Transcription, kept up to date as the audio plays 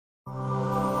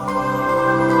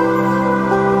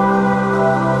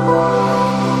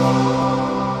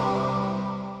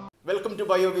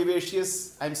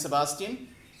BioVivacious. I'm Sebastian.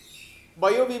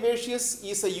 BioVivacious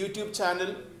is a YouTube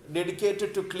channel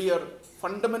dedicated to clear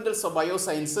fundamentals of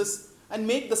biosciences and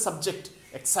make the subject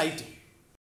exciting.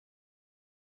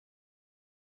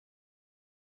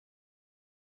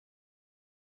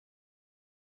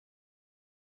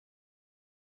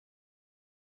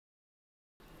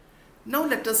 Now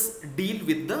let us deal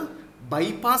with the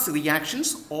bypass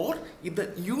reactions or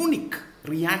the unique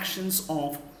reactions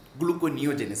of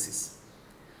gluconeogenesis.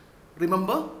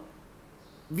 Remember,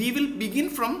 we will begin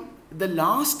from the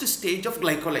last stage of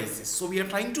glycolysis. So we are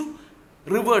trying to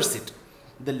reverse it.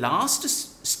 The last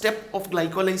step of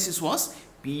glycolysis was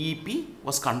PEP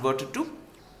was converted to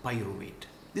pyruvate.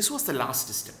 This was the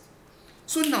last step.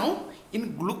 So now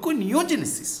in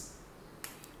gluconeogenesis,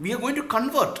 we are going to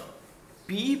convert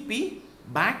PEP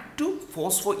back to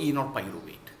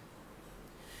phosphoenolpyruvate.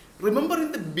 Remember,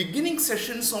 in the beginning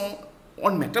sessions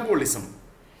on metabolism,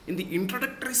 in the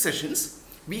introductory sessions,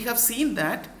 we have seen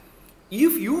that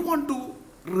if you want to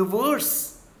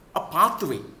reverse a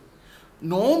pathway,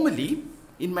 normally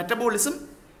in metabolism,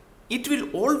 it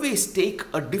will always take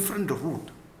a different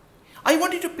route. I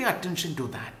want you to pay attention to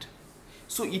that.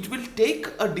 So it will take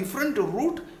a different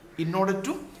route in order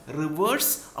to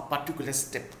reverse a particular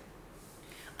step.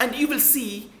 And you will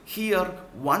see here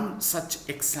one such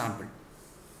example.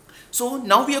 So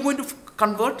now we are going to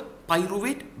convert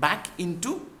pyruvate back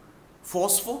into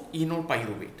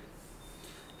phosphoenolpyruvate.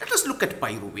 Let us look at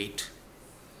pyruvate.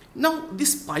 Now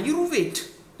this pyruvate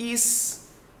is,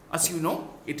 as you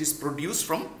know, it is produced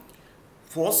from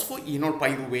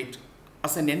phosphoenolpyruvate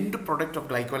as an end product of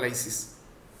glycolysis.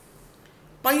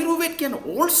 Pyruvate can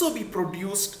also be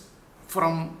produced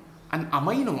from an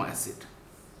amino acid,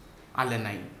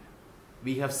 alanine.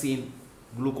 We have seen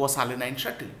glucose-alanine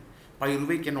shuttle.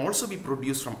 Pyruvate can also be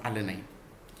produced from alanine.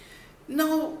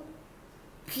 Now,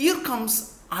 here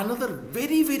comes another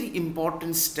very, very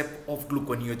important step of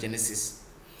gluconeogenesis.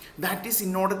 That is,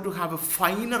 in order to have a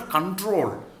finer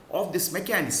control of this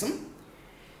mechanism,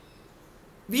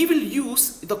 we will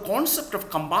use the concept of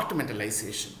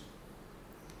compartmentalization.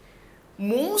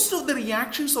 Most of the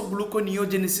reactions of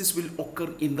gluconeogenesis will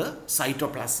occur in the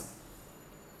cytoplasm.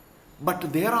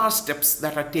 But there are steps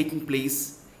that are taking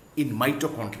place in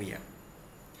mitochondria.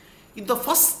 In the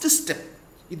first step,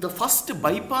 in the first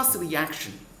bypass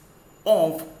reaction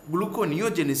of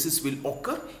gluconeogenesis will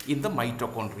occur in the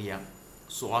mitochondria.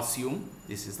 So assume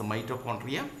this is the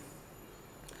mitochondria.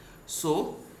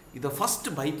 So the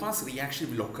first bypass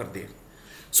reaction will occur there.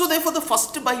 So therefore the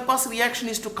first bypass reaction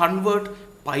is to convert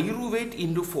pyruvate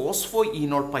into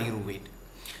phosphoenolpyruvate.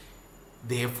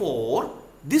 Therefore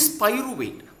this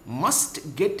pyruvate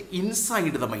must get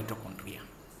inside the mitochondria.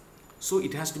 So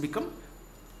it has to become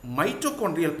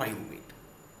mitochondrial pyruvate.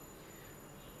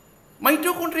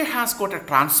 Mitochondria has got a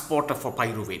transporter for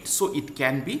pyruvate, so it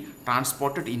can be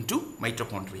transported into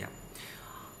mitochondria.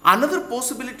 Another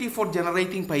possibility for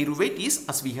generating pyruvate is,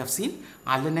 as we have seen,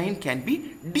 alanine can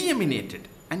be deaminated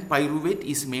and pyruvate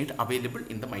is made available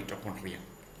in the mitochondria.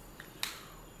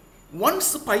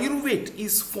 Once pyruvate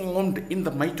is formed in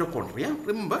the mitochondria,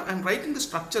 remember I am writing the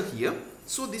structure here.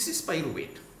 So this is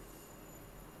pyruvate.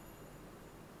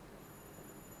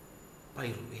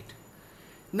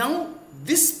 Now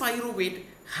this pyruvate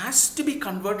has to be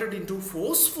converted into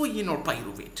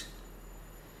phosphoenolpyruvate.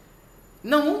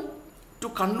 Now to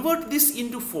convert this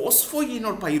into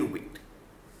phosphoenolpyruvate,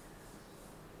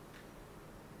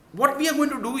 what we are going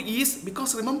to do is,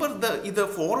 because remember the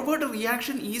forward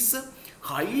reaction is a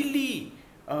highly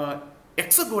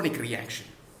exergonic reaction.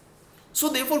 So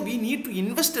therefore we need to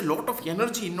invest a lot of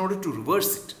energy in order to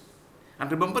reverse it. And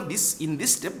remember this, in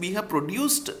this step we have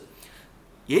produced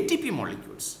ATP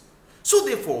molecules. So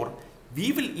therefore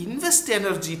we will invest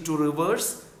energy to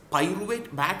reverse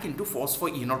pyruvate back into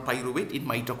phosphoenolpyruvate in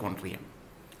mitochondria.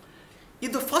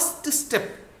 In the first step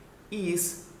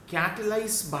is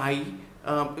catalyzed by,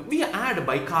 we add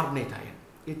bicarbonate ion,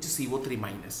 HCO3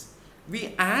 minus.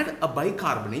 We add a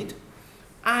bicarbonate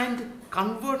and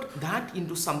convert that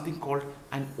into something called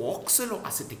an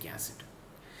oxaloacetic acid.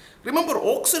 Remember,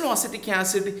 oxaloacetic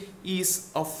acid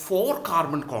is a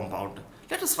 4-carbon compound.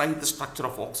 Let us write the structure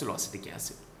of oxaloacetic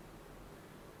acid.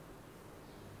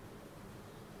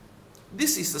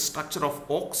 This is the structure of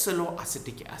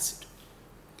oxaloacetic acid.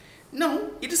 Now,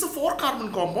 it is a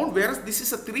 4-carbon compound, whereas this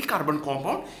is a 3-carbon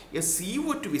compound. A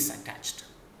CO2 is attached.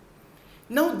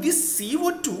 Now, this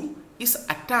CO2 is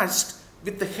attached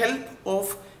with the help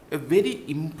of a very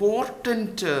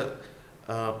important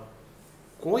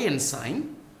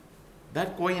coenzyme.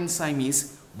 That coenzyme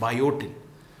is biotin,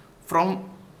 from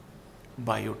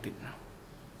biotin.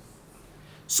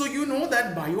 So you know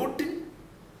that biotin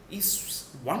is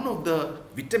one of the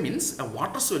vitamins, a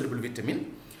water soluble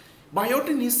vitamin.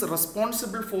 Biotin is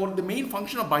responsible for, the main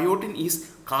function of biotin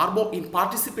is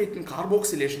participate in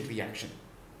carboxylation reaction.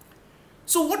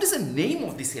 So what is the name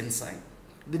of this enzyme?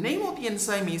 The name of the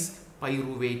enzyme is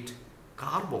Pyruvate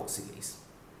Carboxylase.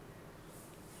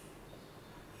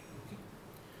 Okay.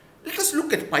 Let us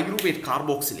look at Pyruvate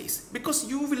Carboxylase, because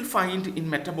you will find in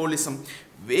metabolism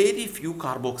very few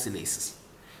carboxylases.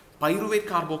 Pyruvate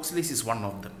Carboxylase is one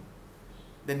of them.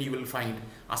 Then you will find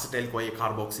acetyl-CoA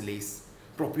carboxylase,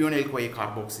 propionyl-CoA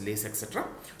carboxylase, etc.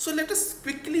 So let us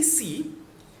quickly see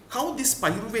how this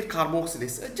Pyruvate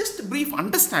Carboxylase, just a brief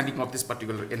understanding of this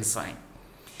particular enzyme.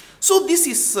 So this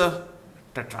is a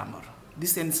tetramer.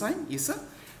 This enzyme is a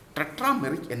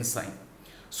tetrameric enzyme.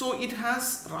 So it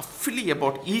has roughly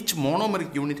about, each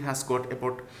monomeric unit has got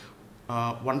about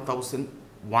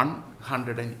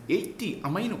 1180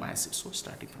 amino acids. So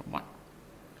starting from 1.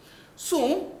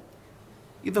 So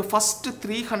the first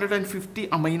 350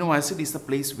 amino acid is the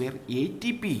place where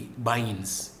ATP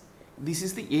binds. This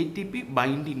is the ATP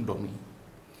binding domain.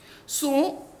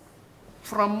 So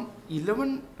from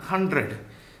 1100,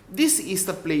 this is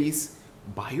the place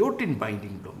biotin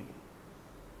binding domain.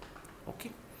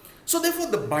 Okay. So therefore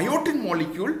the biotin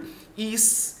molecule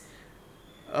is,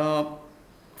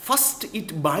 first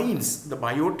it binds, the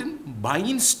biotin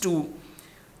binds to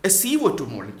a CO2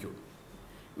 molecule.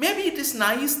 Maybe it is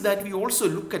nice that we also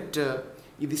look at the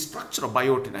structure of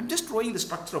biotin. I'm just drawing the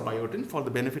structure of biotin for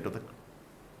the benefit of the.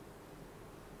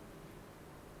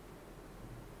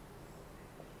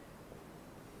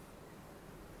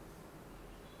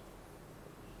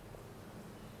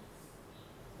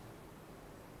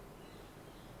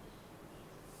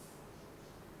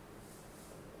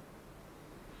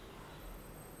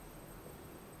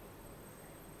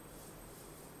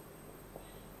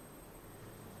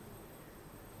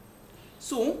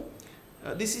 So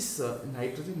this is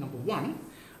nitrogen number 1,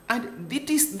 and it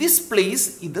is this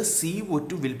place the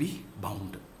CO2 will be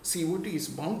bound. CO2 is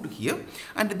bound to here,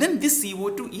 and then this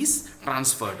CO2 is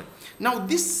transferred. Now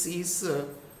this is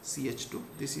CH2.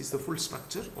 This is the full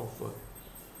structure of.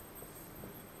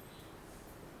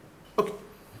 Okay.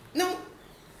 Now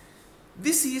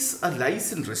this is a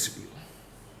lysine residue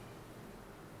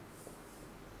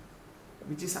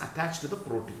which is attached to the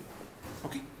protein.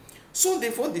 Okay. So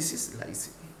therefore this is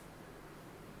lysine.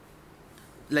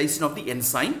 Lysine of the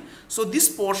enzyme. So this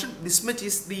portion, this much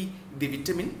is the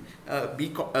vitamin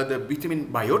the vitamin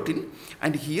biotin,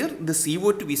 and here the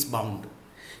CO2 is bound.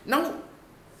 Now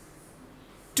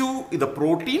to the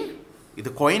protein, the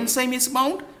coenzyme is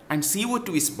bound and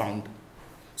CO2 is bound.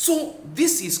 So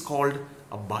this is called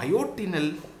a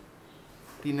biotinal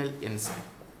enzyme.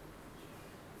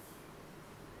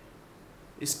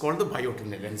 It's called the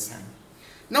biotinal enzyme.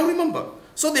 Now remember,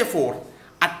 so therefore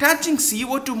attaching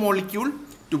CO2 molecule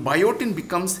to biotin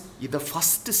becomes the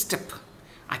first step.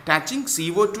 Attaching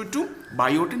CO2 to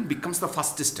biotin becomes the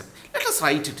first step. Let us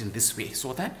write it in this way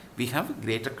so that we have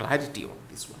greater clarity on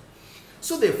this one.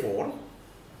 So therefore,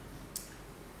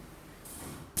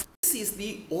 this is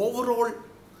the overall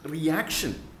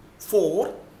reaction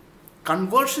for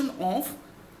conversion of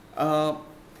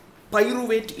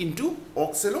pyruvate into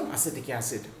oxaloacetic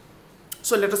acid.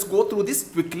 So let us go through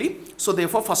this quickly. So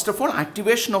therefore, first of all,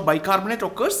 activation of bicarbonate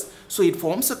occurs. So it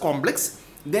forms a complex.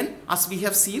 Then as we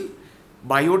have seen,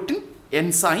 biotin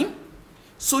enzyme.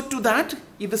 So to that,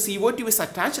 if the CO2 is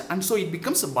attached, and so it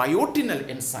becomes a biotinal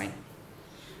enzyme.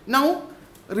 Now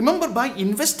remember, by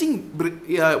investing 1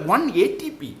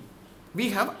 ATP, we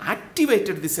have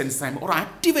activated this enzyme or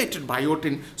activated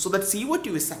biotin so that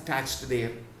CO2 is attached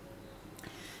there.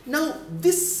 Now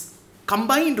this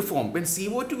combined form, when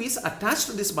CO2 is attached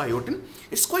to this biotin,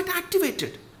 it's quite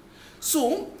activated.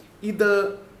 So if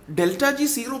the delta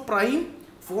G0 prime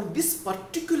for this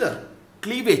particular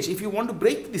cleavage, if you want to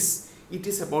break this, it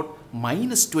is about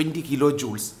minus 20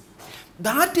 kilojoules.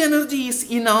 That energy is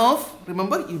enough,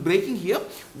 remember, in breaking here,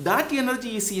 that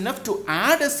energy is enough to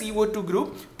add a CO2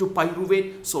 group to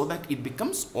pyruvate so that it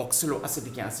becomes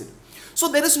oxaloacetic acid. So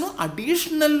there is no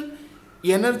additional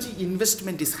energy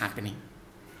investment is happening.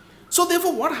 So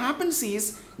therefore what happens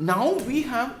is, now we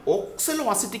have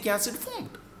oxaloacetic acid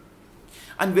formed.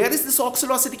 And where is this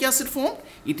oxaloacetic acid formed?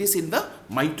 It is in the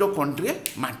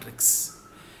mitochondrial matrix.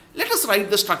 Let us write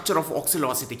the structure of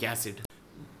oxaloacetic acid.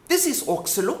 This is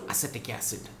oxaloacetic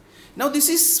acid. Now this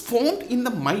is formed in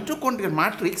the mitochondrial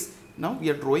matrix. Now we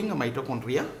are drawing a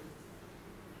mitochondria.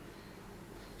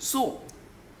 So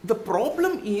the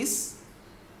problem is,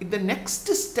 in the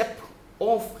next step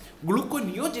of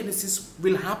gluconeogenesis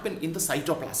will happen in the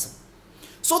cytoplasm.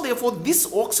 So therefore this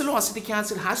oxaloacetic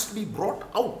acid has to be brought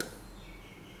out.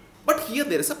 But here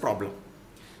there is a problem.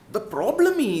 The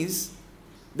problem is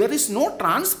there is no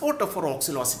transporter for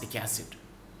oxaloacetic acid.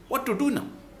 What to do now?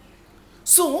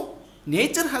 So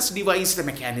nature has devised a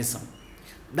mechanism.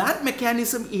 That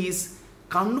mechanism is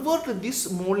convert this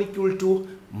molecule to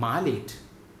malate.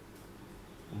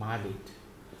 Malate.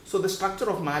 So the structure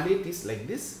of malate is like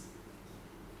this.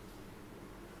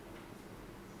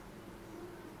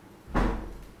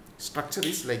 Structure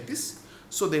is like this.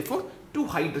 So therefore, two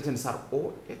hydrogens are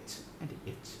OH and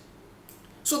H.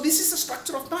 So this is the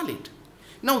structure of malate.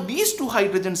 Now these two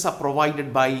hydrogens are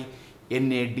provided by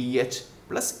NADH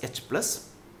plus H plus,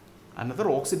 another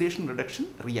oxidation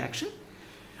reaction,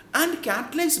 and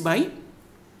catalyzed by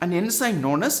an enzyme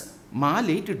known as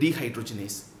malate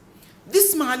dehydrogenase.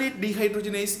 This malate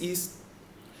dehydrogenase is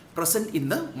present in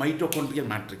the mitochondrial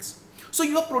matrix. So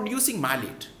you are producing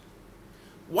malate.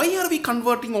 Why are we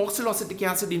converting oxaloacetic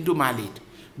acid into malate?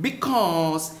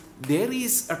 Because there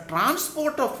is a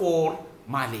transporter for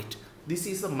malate. This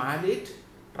is a malate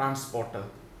transporter.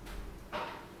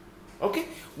 Okay,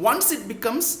 once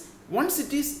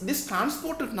this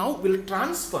transporter now will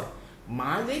transfer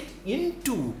malate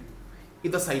into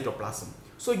the cytoplasm.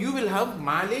 So you will have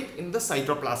malate in the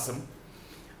cytoplasm,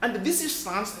 and this is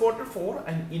transported for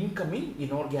an incoming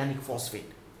inorganic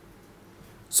phosphate.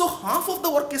 So half of the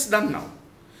work is done now.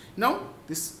 Now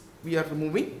this we are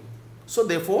removing. So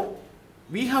therefore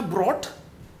we have brought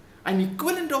an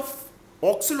equivalent of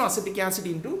oxaloacetic acid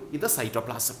into the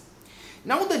cytoplasm.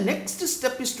 Now the next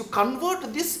step is to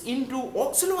convert this into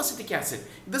oxaloacetic acid,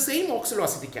 the same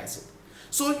oxaloacetic acid.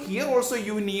 So here also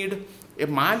you need a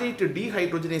malate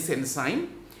dehydrogenase enzyme,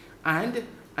 and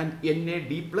an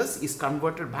NAD plus is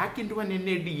converted back into an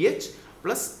NADH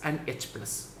plus and H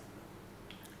plus.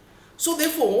 So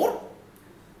therefore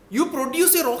you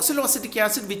produce your oxaloacetic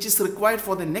acid, which is required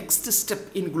for the next step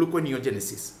in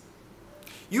gluconeogenesis.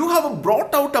 You have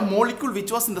brought out a molecule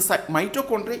which was in the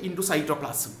mitochondria into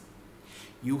cytoplasm.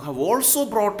 You have also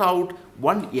brought out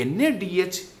one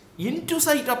NADH into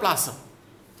cytoplasm,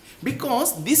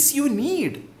 because this you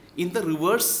need in the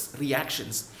reverse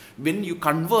reactions when you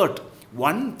convert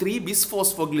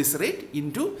 1,3-bisphosphoglycerate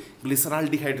into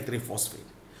glyceraldehyde 3-phosphate.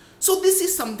 So this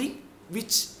is something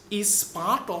which is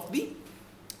part of the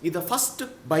first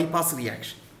bypass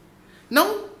reaction.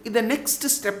 Now the next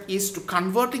step is to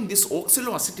converting this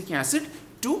oxaloacetic acid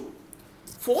to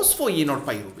phosphoenol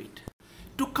pyruvate.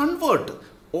 To convert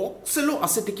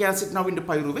oxaloacetic acid now into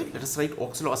pyruvate, let us write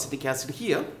oxaloacetic acid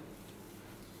here.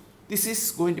 This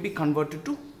is going to be converted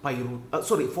to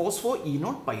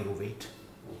phosphoenol pyruvate.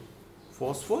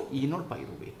 Phosphoenol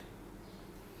pyruvate.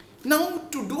 Now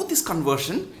to do this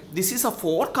conversion, this is a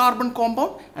 4-carbon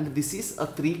compound and this is a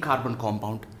 3-carbon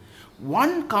compound.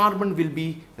 One carbon will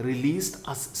be released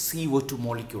as CO2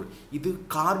 molecule. This is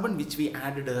carbon which we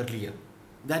added earlier.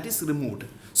 That is removed.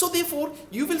 So therefore,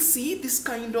 you will see this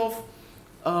kind of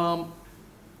a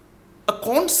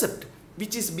concept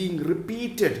which is being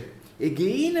repeated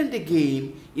again and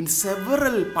again in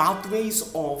several pathways.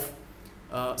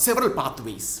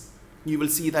 You will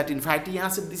see that in fatty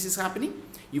acid this is happening.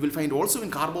 You will find also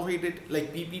in carbohydrate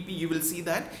like PPP, you will see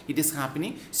that it is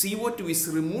happening. CO2 is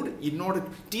removed in order,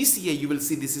 TCA you will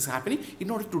see this is happening in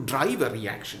order to drive a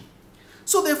reaction.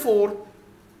 So therefore,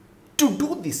 to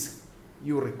do this,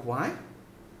 you require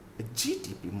a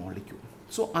GTP molecule.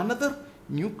 So another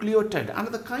nucleotide,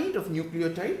 another kind of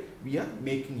nucleotide we are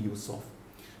making use of.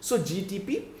 So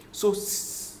GTP, so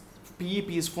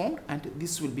PEP is formed and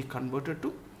this will be converted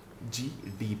to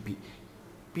GDP.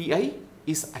 PI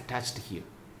is attached here.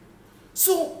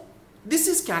 So this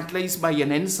is catalyzed by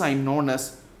an enzyme known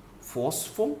as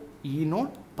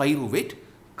phosphoenol pyruvate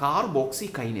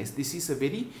carboxykinase. This is a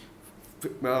very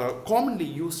commonly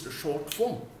used short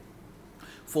form.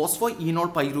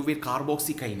 Phosphoenol pyruvate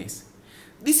carboxykinase.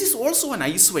 This is also an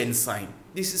isoenzyme.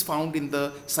 This is found in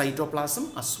the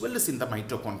cytoplasm as well as in the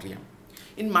mitochondria.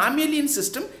 In mammalian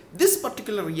system, this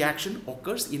particular reaction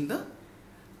occurs in the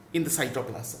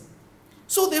cytoplasm.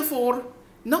 So therefore,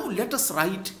 now let us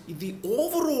write the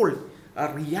overall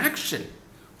reaction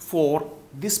for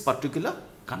this particular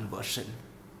conversion.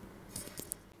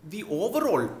 The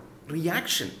overall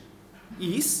reaction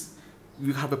is,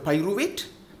 you have a pyruvate,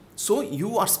 so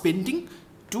you are spending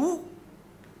two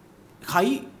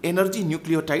high energy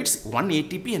nucleotides, one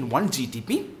ATP and one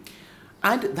GTP,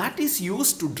 and that is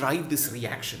used to drive this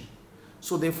reaction.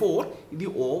 So therefore, the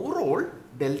overall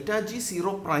delta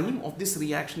G0 prime of this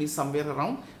reaction is somewhere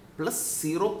around plus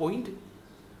 0.9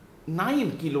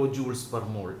 kilojoules per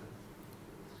mole.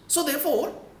 So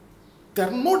therefore,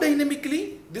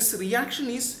 thermodynamically this reaction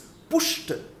is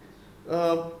pushed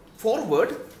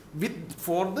forward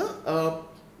for the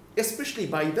especially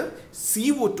by the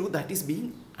CO2 that is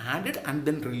being added and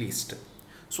then released.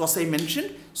 So as I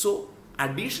mentioned, so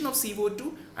addition of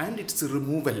CO2 and its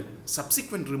removal,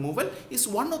 subsequent removal, is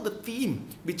one of the theme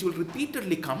which will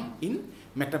repeatedly come in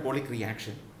metabolic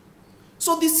reaction.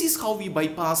 So this is how we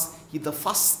bypass the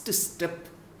first step,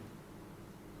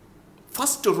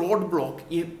 first roadblock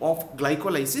of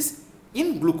glycolysis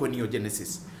in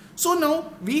gluconeogenesis. So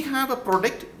now we have a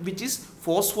product which is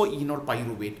phosphoenol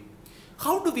pyruvate.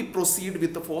 How do we proceed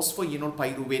with the phosphoenol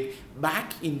pyruvate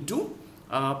back into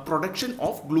production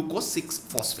of glucose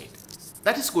 6-phosphate?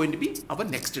 That is going to be our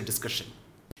next discussion.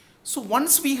 So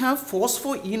once we have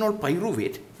phosphoenol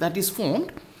pyruvate that is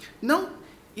formed, now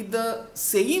the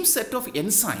same set of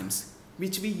enzymes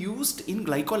which we used in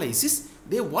glycolysis,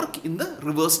 they work in the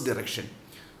reverse direction.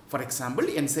 For example,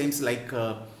 enzymes like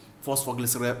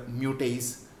phosphoglycerol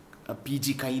mutase,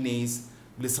 PG kinase,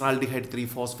 glyceraldehyde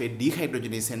 3-phosphate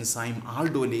dehydrogenase enzyme,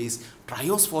 aldolase,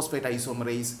 triose phosphate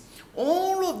isomerase,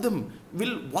 all of them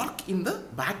will work in the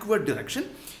backward direction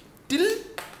till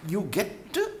you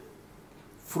get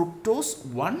fructose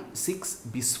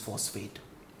 1,6-bisphosphate.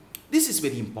 This is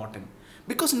very important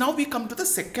because now we come to the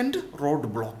second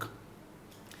roadblock.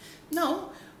 Now,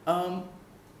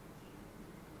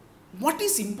 what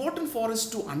is important for us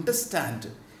to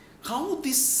understand how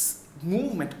this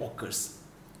movement occurs?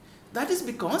 That is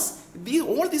because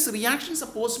all these reactions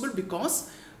are possible because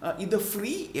the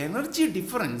free energy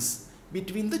difference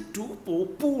between the two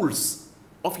pools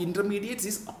of intermediates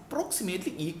is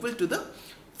approximately equal to the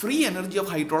free energy of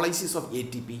hydrolysis of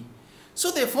ATP.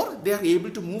 So therefore, they are able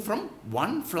to move from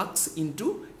one flux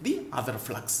into the other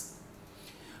flux.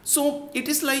 So it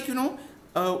is like,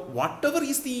 whatever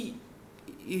is the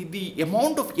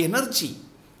amount of energy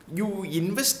you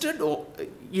invested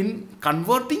in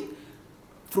converting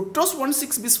fructose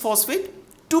 1,6-bisphosphate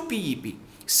to PEP,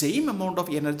 same amount of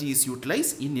energy is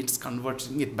utilized in its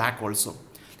converting it back also.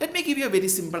 Let me give you a very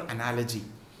simple analogy.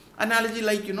 Analogy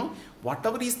like,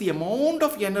 whatever is the amount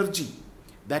of energy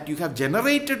that you have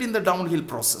generated in the downhill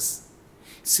process,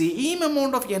 same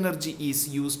amount of energy is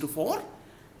used for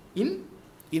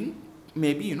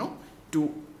maybe,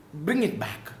 to bring it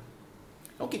back.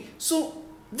 Okay, so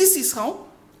this is how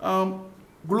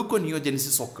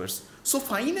gluconeogenesis occurs. So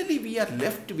finally we are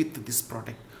left with this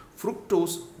product,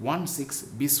 fructose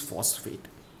 1,6-bisphosphate.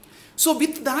 So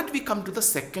with that we come to the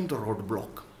second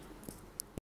roadblock.